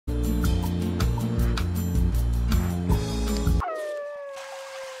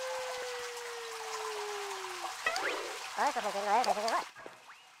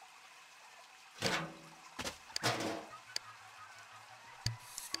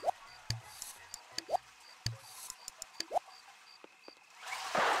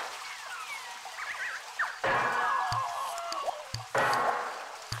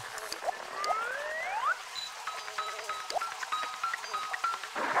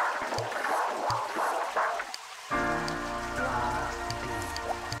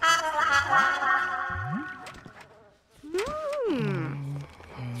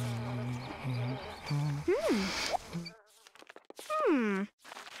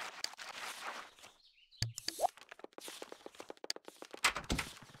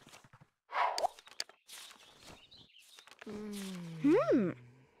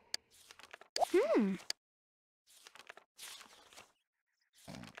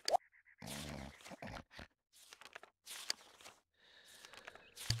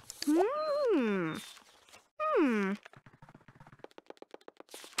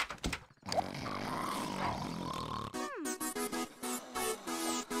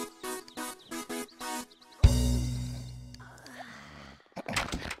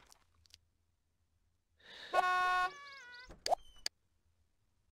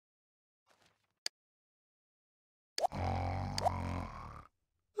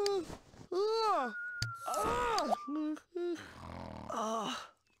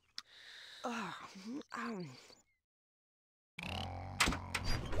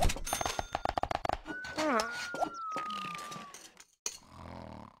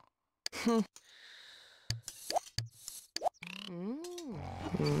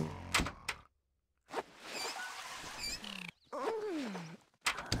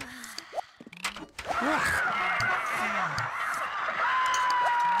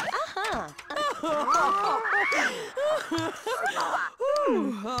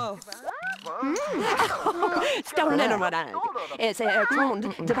Don't let him run. It's a clone.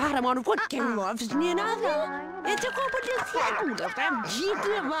 The bottom on what can love, you know? It's a couple of things of them. Gee,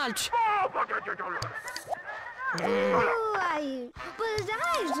 much. Ai, pois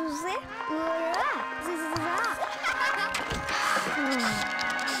ai, José.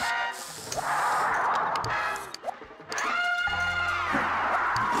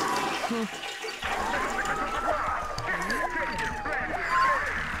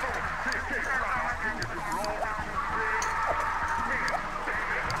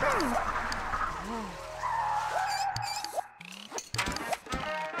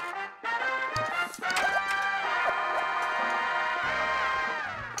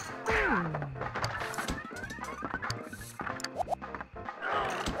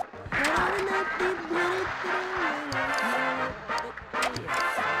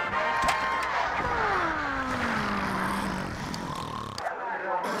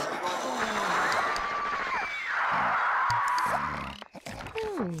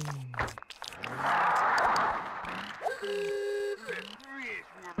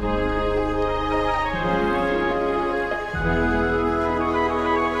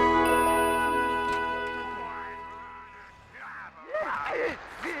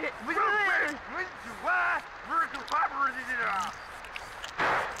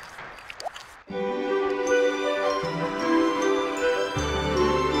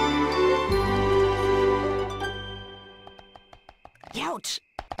 Ouch!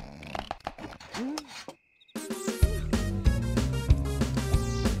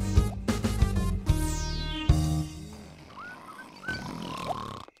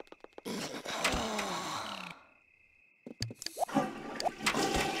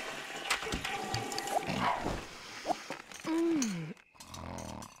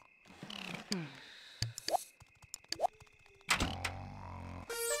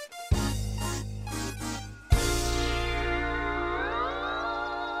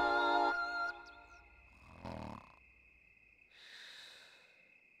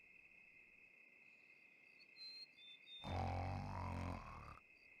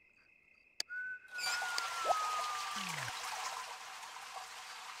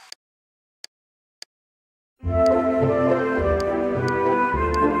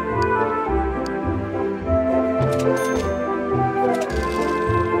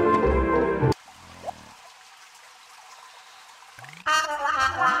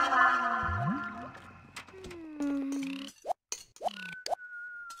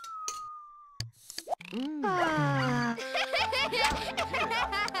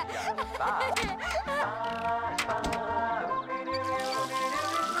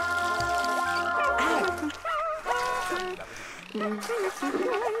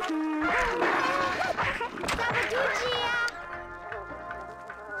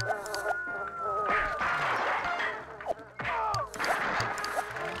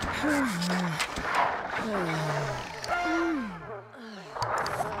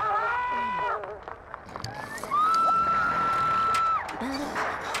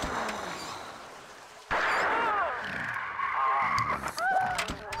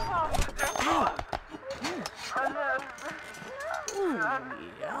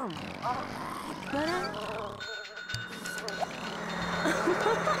 Yum.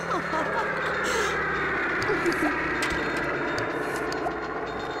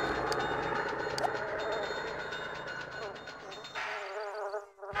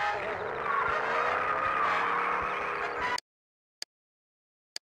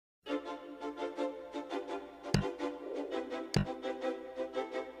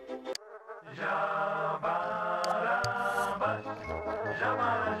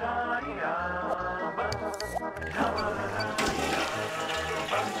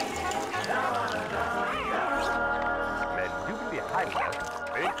 Men du blir heimløs.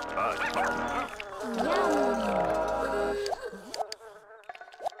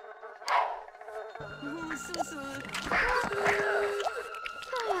 Så sød.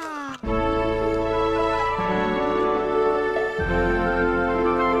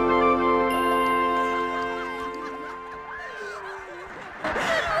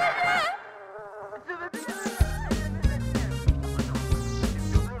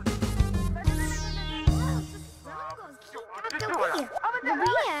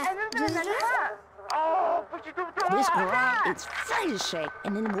 Whisper it's very shake,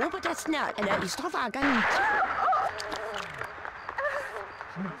 and then move it that's not, and you stop again.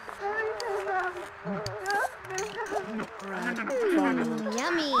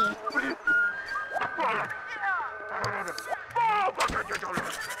 Yummy.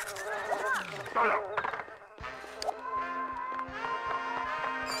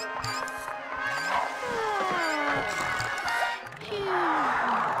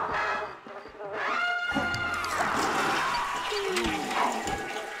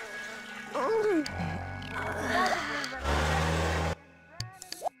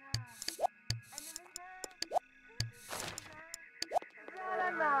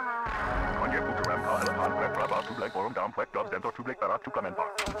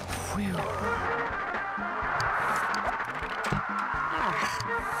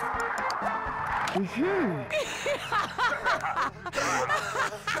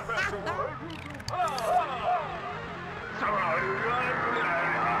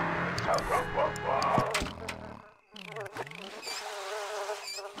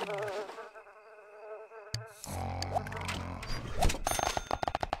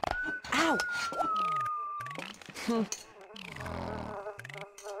 Ow!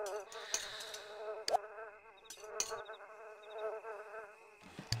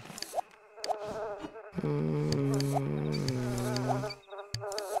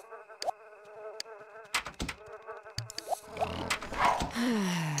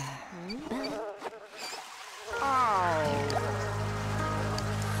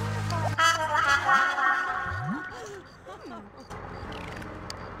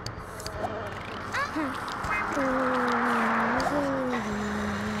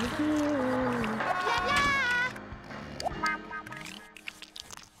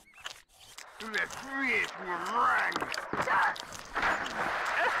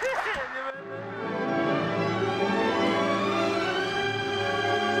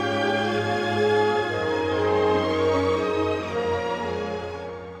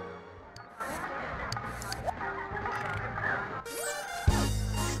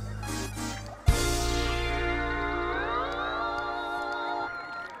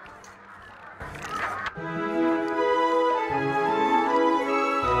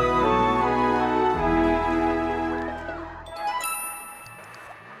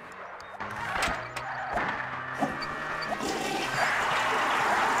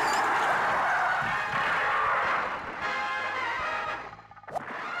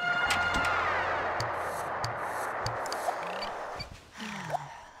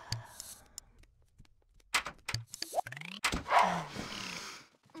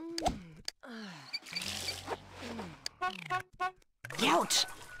 Ouch!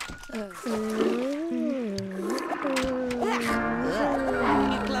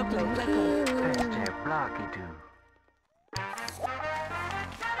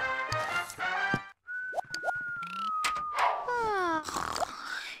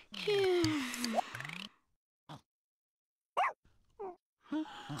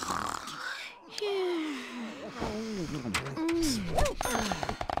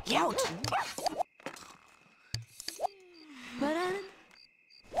 Ouch!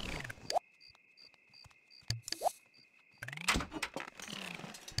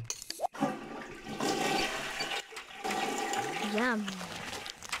 Yum.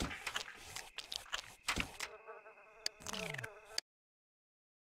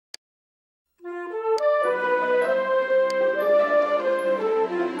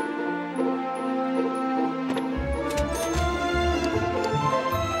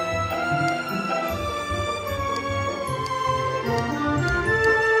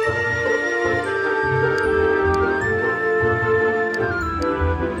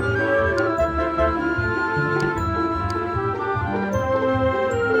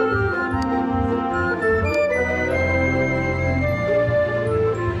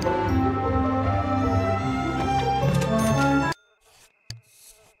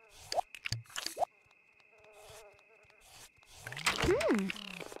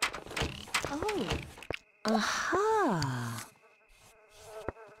 Aha.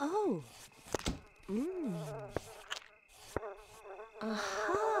 Oh.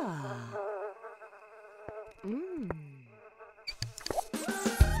 Aha. Oh.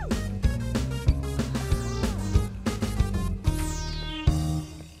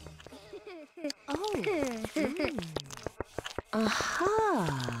 Aha.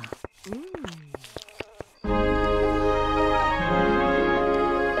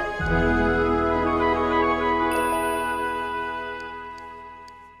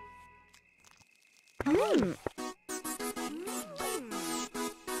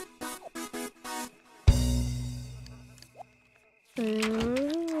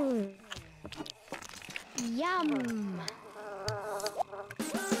 Yum.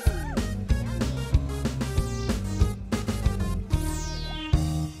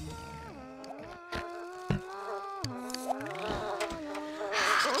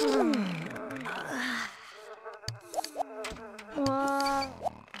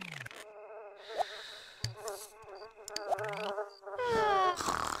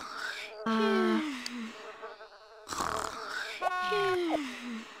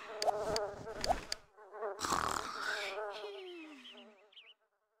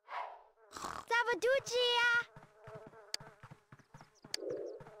 Zavaducia.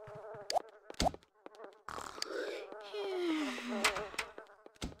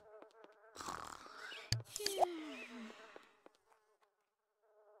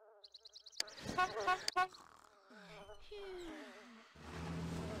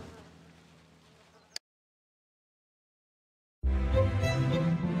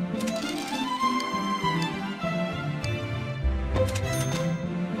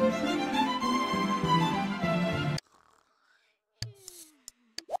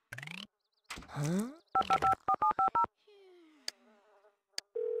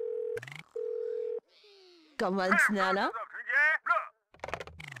 Comment Nana?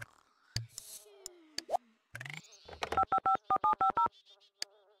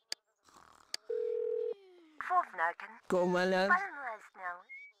 Comment là?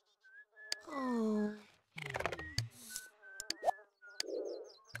 Oh.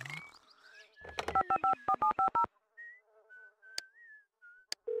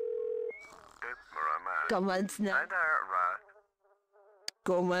 Comment Nana?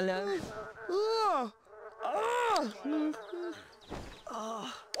 Comment là?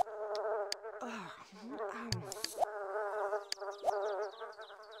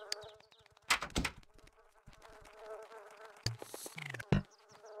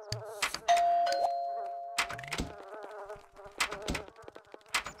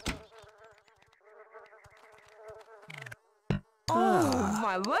 Oh,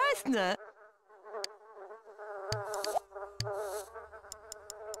 my wasn't.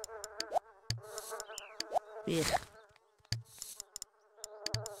 Yeah.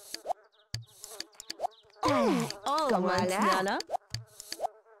 Oh, comment Nana?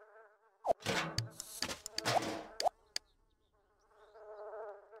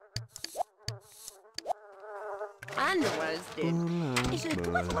 Underwood. Is it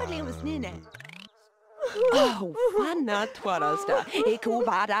what was Nina? Oh, fan not what else? Ik hoor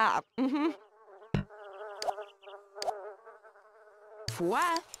bad. Four.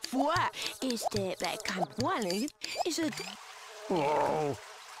 Is that kind of one? Is it? Oh.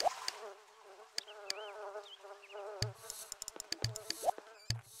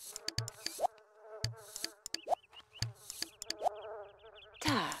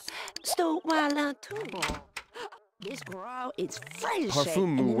 So while too. This girl is fresh.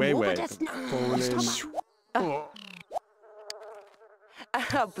 Parfum way.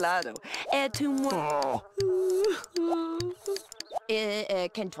 Plano. Tu moi.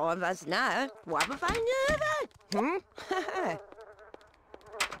 Can try us now. What if I never?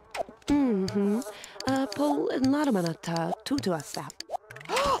 Paul and Latimer to us.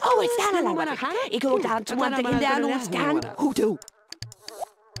 Oh, it's down a lot. It goes down to one thing and down on stand. Who do?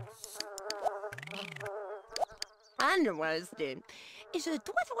 Underwood. Is it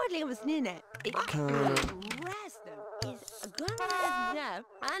what was Nina? It rest is gonna know.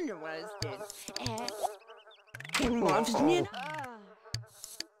 Underwood. Can was Nina?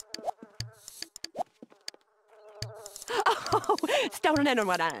 Oh, stolen in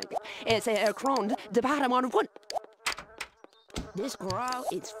what I it's a crowned the bottom on one. This girl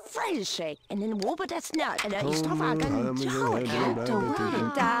is fresh, and then whoop that's not, and you stuff I can show it.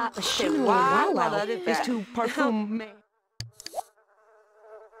 That shit, wow, it's too parfum.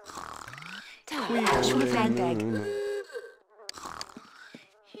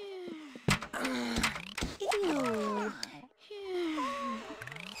 Ew.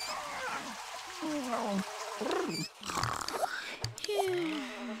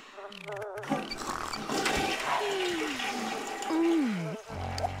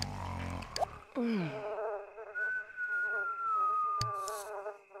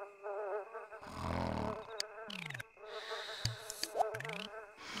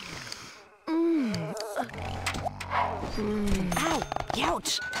 Ow!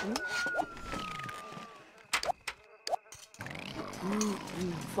 Ouch!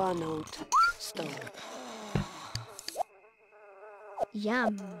 Fun old stove.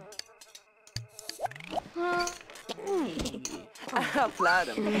 Yum.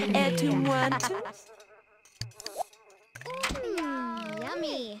 Flatum. Et tu want?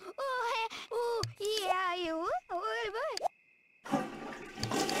 Yummy. Yeah, you.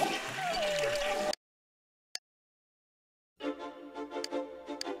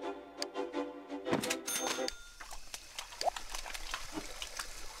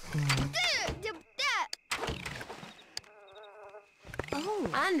 Oh,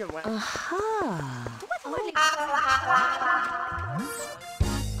 underwear. Aha.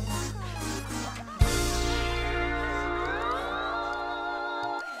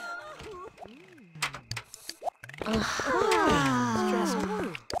 Stressful.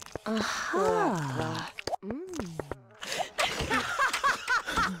 Aha.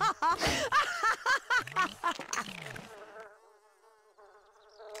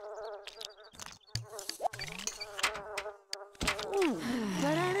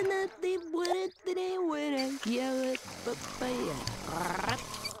 But I don't know they wouldn't yell it, but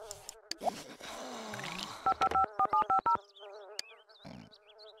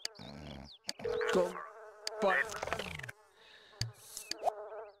go, but.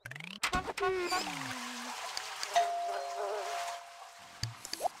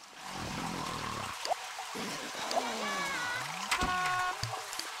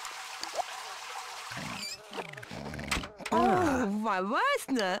 Oh, vad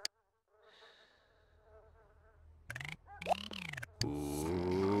важно!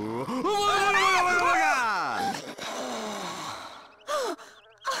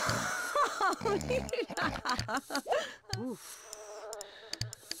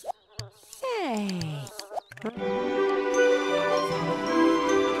 Hey!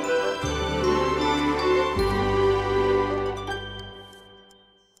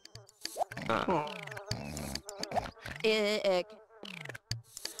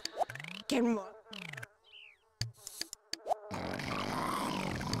 Can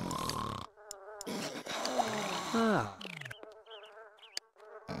Ah.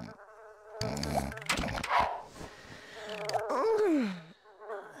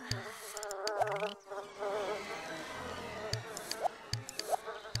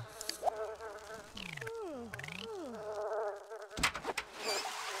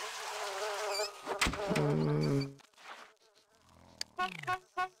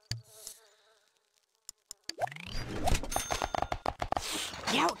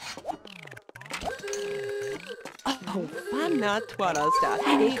 Oh, fanna tvårasta.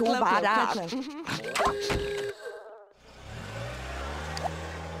 Ik hoor bara.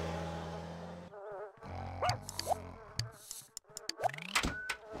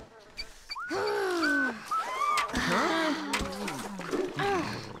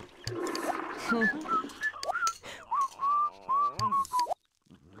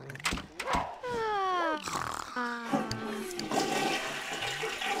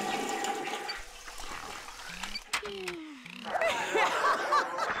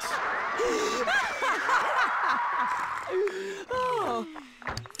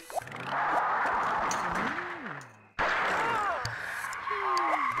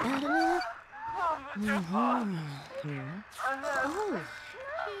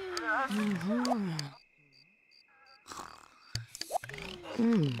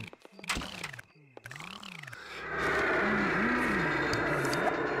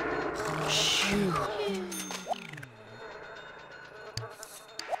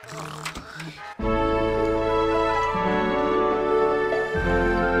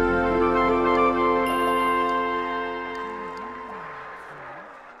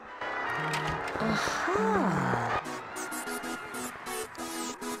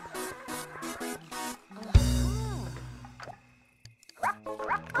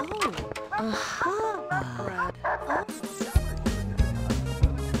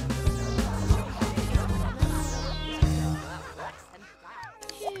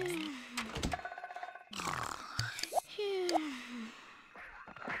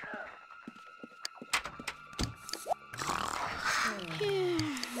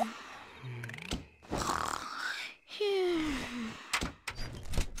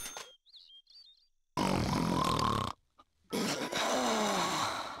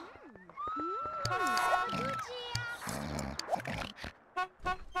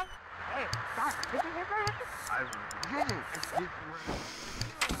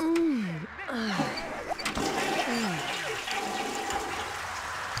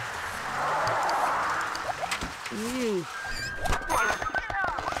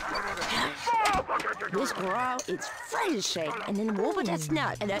 This girl is frisky, and then whoop that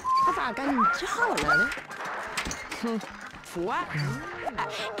snot, and then I can tell What?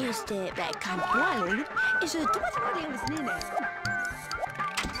 Is the back kind of blind? Is it what was Nina?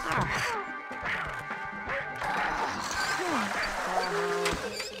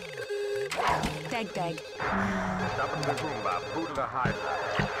 Dag. Stop in the room by Poodle the High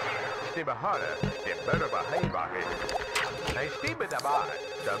Side. Stay harder, they better behave on it. They steep it about it.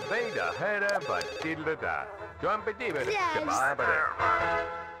 The bait the header, but diddle it out. Jump it, diddle it. Goodbye, but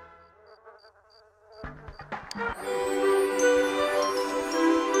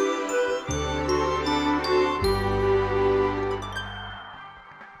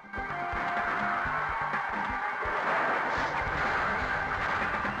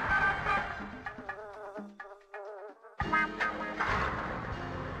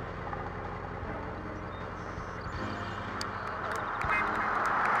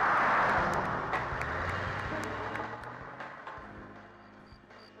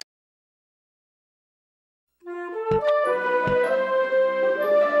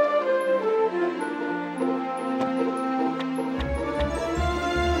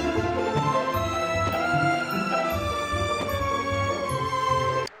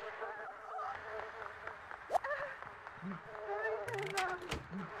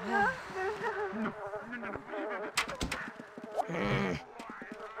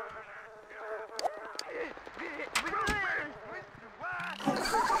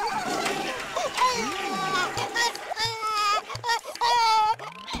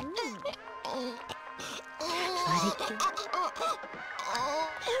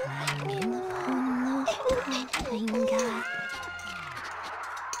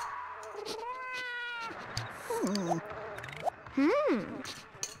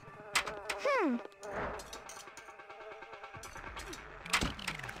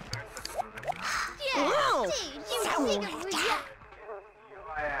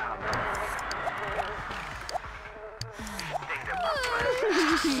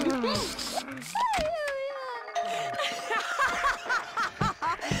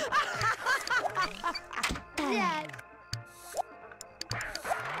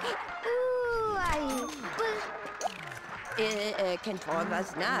Can for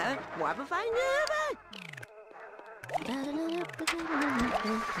us now. What if I never?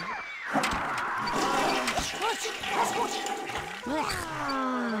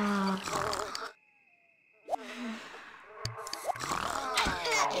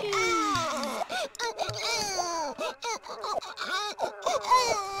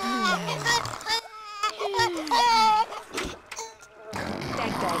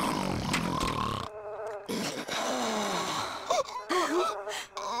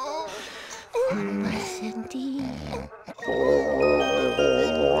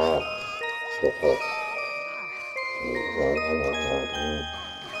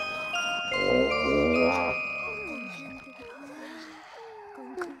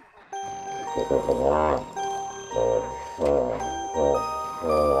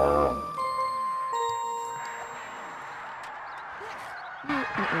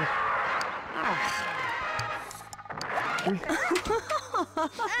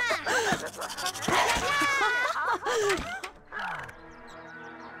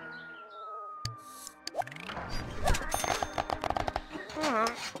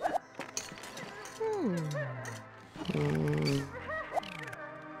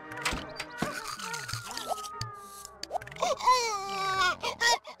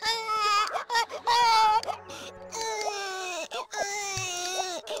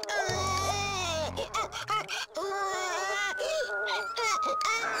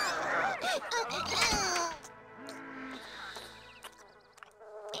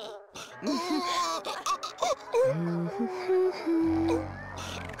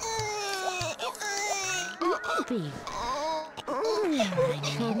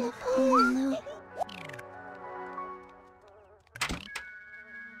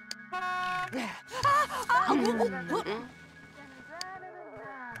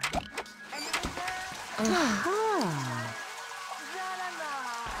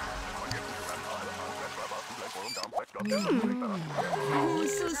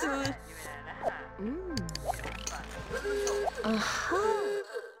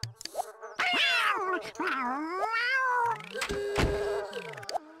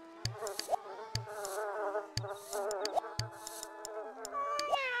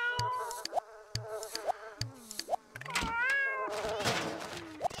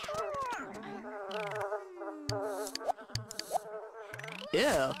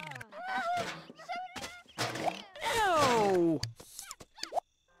 Ew. Ew.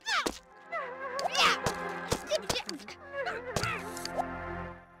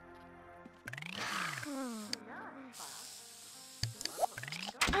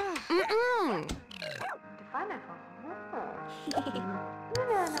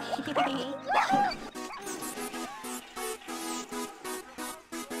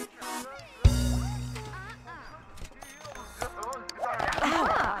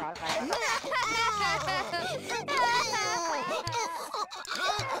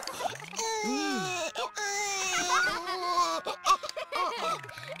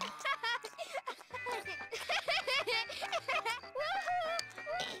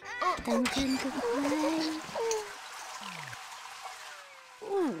 Duncan, goodbye.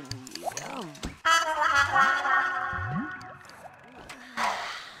 Ooh, yum.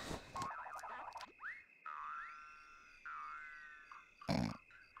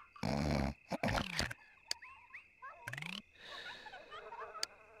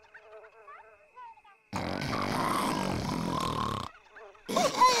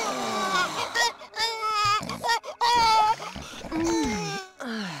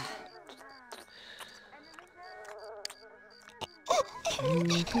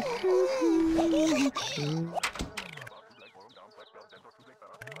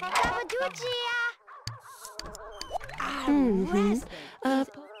 Papa Dugia.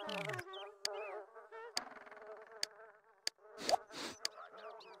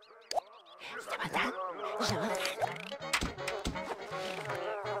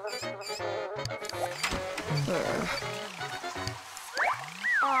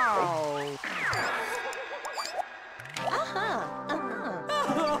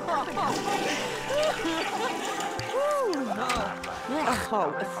 Oh,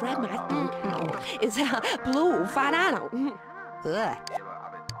 Fred, my is blue banana. Ugh.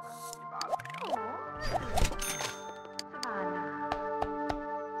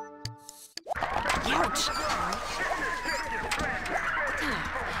 Ouch.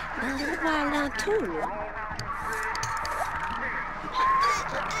 Well, too.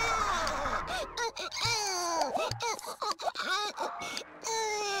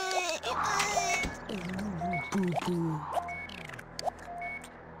 Boo-boo.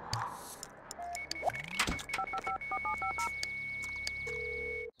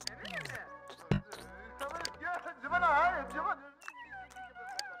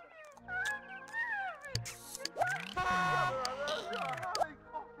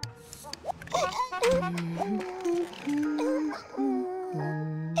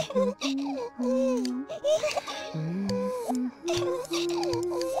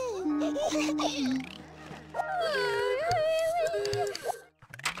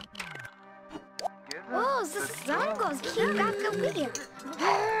 Oh, the sun goes keep back a wheel.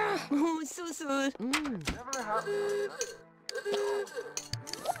 Oh, so.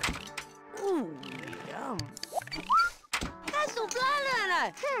 Ooh, yum. That's so banana.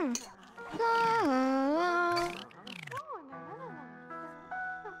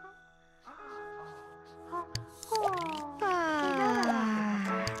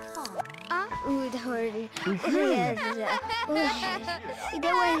 Det hörde.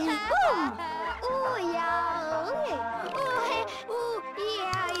 Det var ju.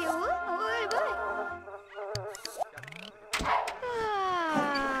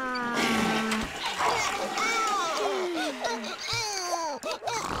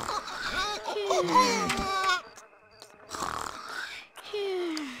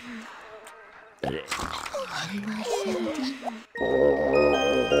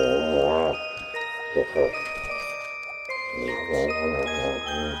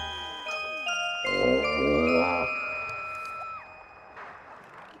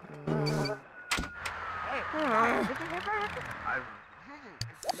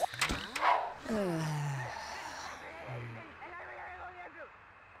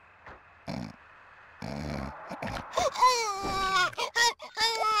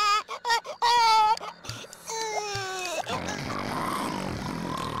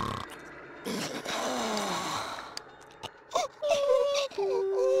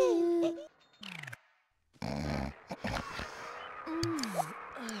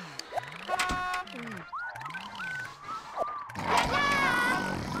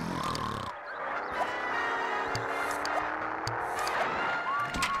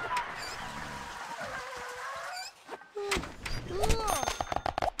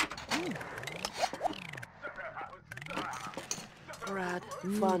 Brad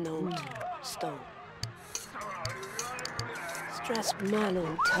Vanont Stone. Stress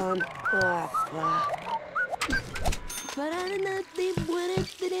Malon Ton.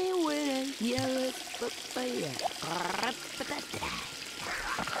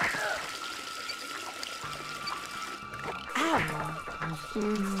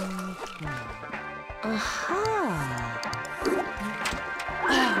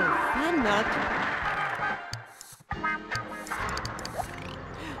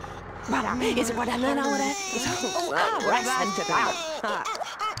 Is it what I know over there?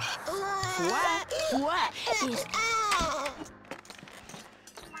 What is...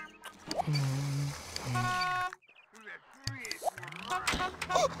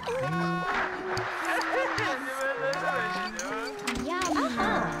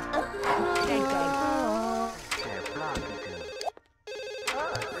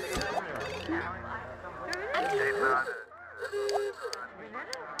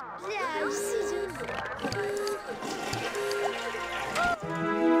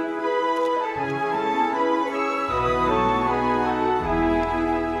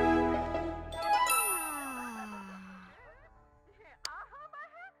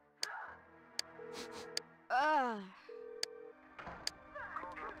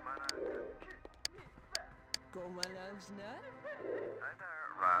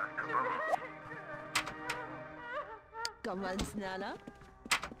 Kom maar sneller.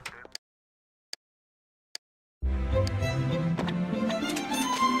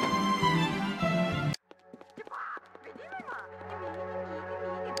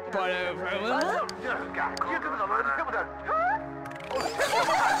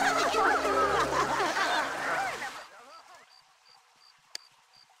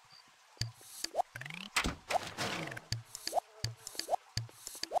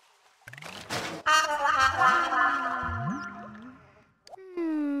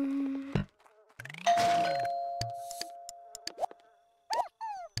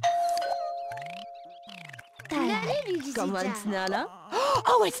 Kom maar sneller.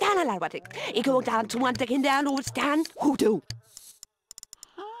 Oh, het staan al wat ik. Ik hoor daar 20 in de lood staan. Hoe doe?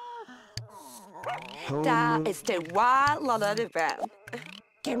 Daar is de wild de bel.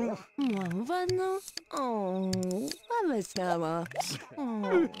 Wat nou? Oh, wat is dat maar?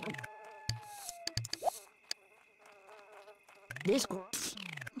 This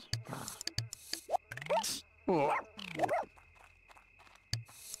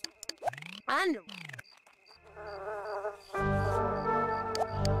and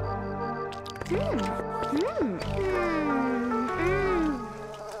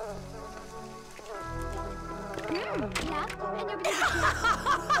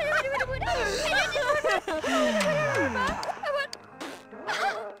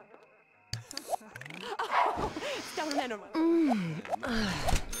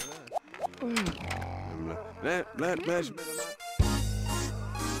Let's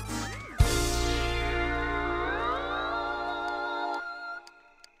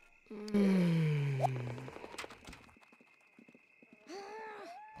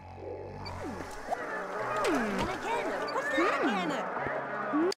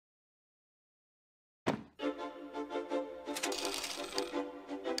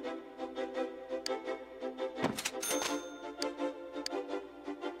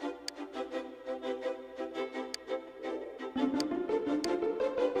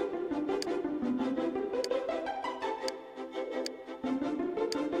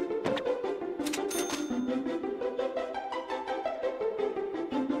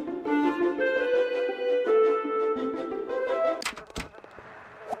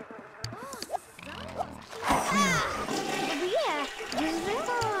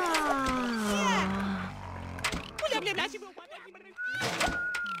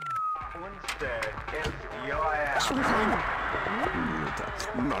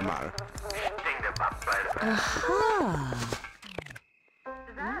normal.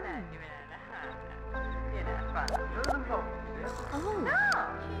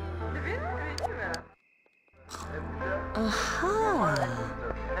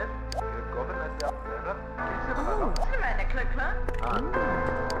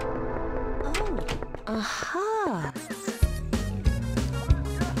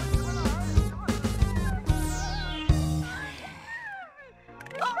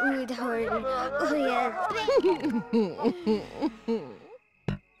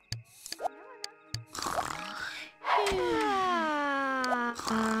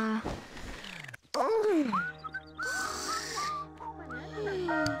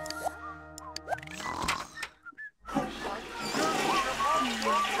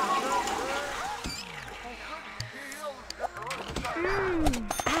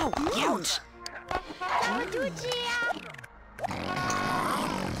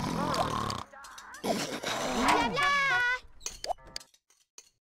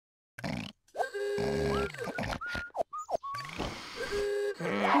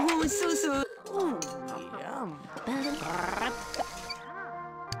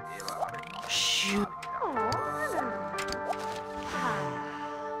 Ugh.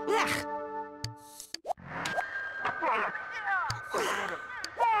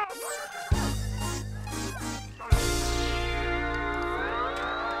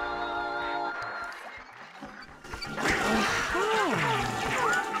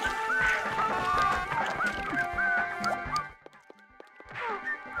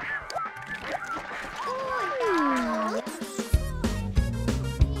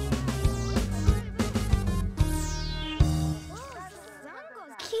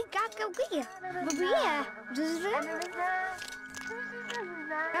 Maria,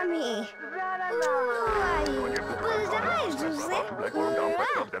 Ami. Ui, pois ai, José.